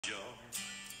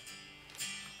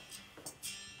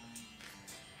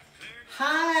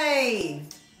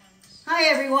Hi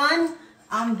everyone,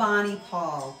 I'm Bonnie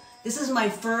Paul. This is my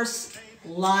first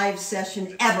live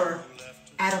session ever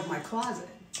out of my closet.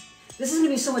 This is going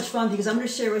to be so much fun because I'm going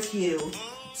to share with you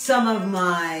some of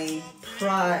my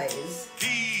prized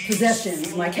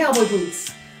possessions, my cowboy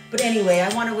boots. But anyway,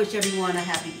 I want to wish everyone a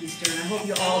happy Easter, and I hope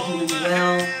you're all doing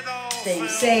well, staying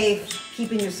safe,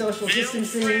 keeping your social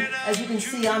distancing. As you can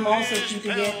see, I'm also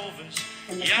keeping it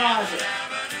in the closet.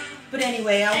 But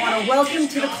anyway, I want to welcome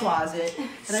to the closet,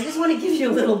 and I just want to give you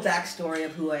a little backstory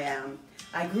of who I am.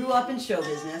 I grew up in show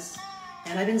business,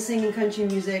 and I've been singing country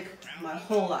music my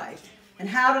whole life. And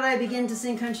how did I begin to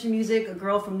sing country music? A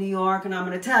girl from New York, and I'm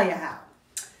going to tell you how.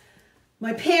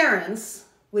 My parents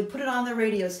would put it on the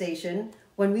radio station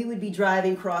when we would be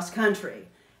driving cross country.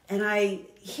 And I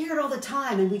hear it all the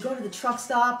time, and we go to the truck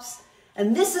stops,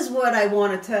 and this is what I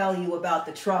want to tell you about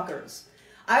the truckers.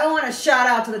 I want to shout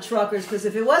out to the truckers, because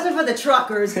if it wasn't for the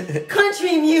truckers,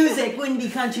 country music wouldn't be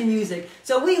country music.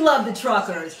 So we love the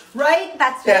truckers, right?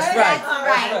 That's right.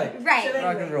 Right. So, anyway,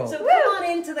 rock and roll. So come on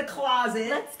into the closet.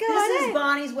 Let's go This on is in.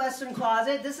 Bonnie's Western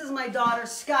Closet. This is my daughter,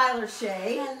 Skylar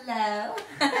Shea. Hello.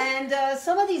 And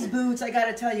some of these boots, I got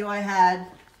to tell you, I had.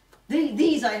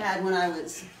 These I had when I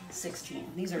was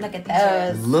 16. These are Look at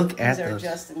those. Look at These are those.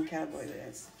 Justin cowboy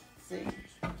boots. See,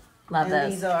 Love and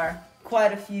those. these are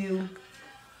quite a few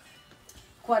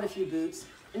boots.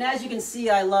 And as you can see,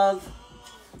 I love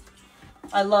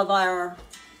our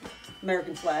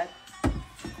American flag.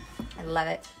 I love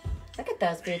it. Look at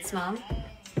those boots, Mom.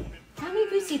 How many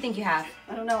boots do you think you have?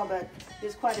 I don't know, but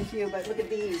there's quite a few. But look at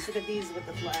these. Look at these with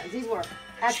the flags. These were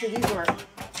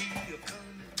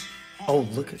Oh,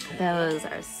 look at that. Those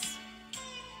are.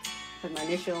 with my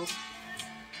initials.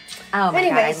 Oh my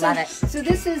Anyway, God, I love it. so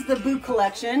this is the boot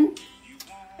collection,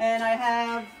 and I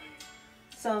have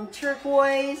some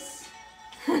turquoise.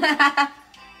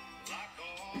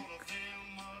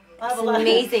 It's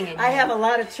amazing in I here. have a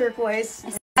lot of turquoise.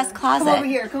 Best closet. Come over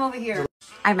here. Come over here.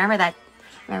 I remember that.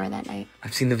 Night.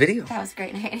 I've seen the video. That was a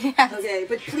great night. Yes. Okay,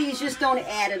 but please just don't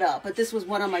add it up. But this was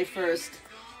one of my first.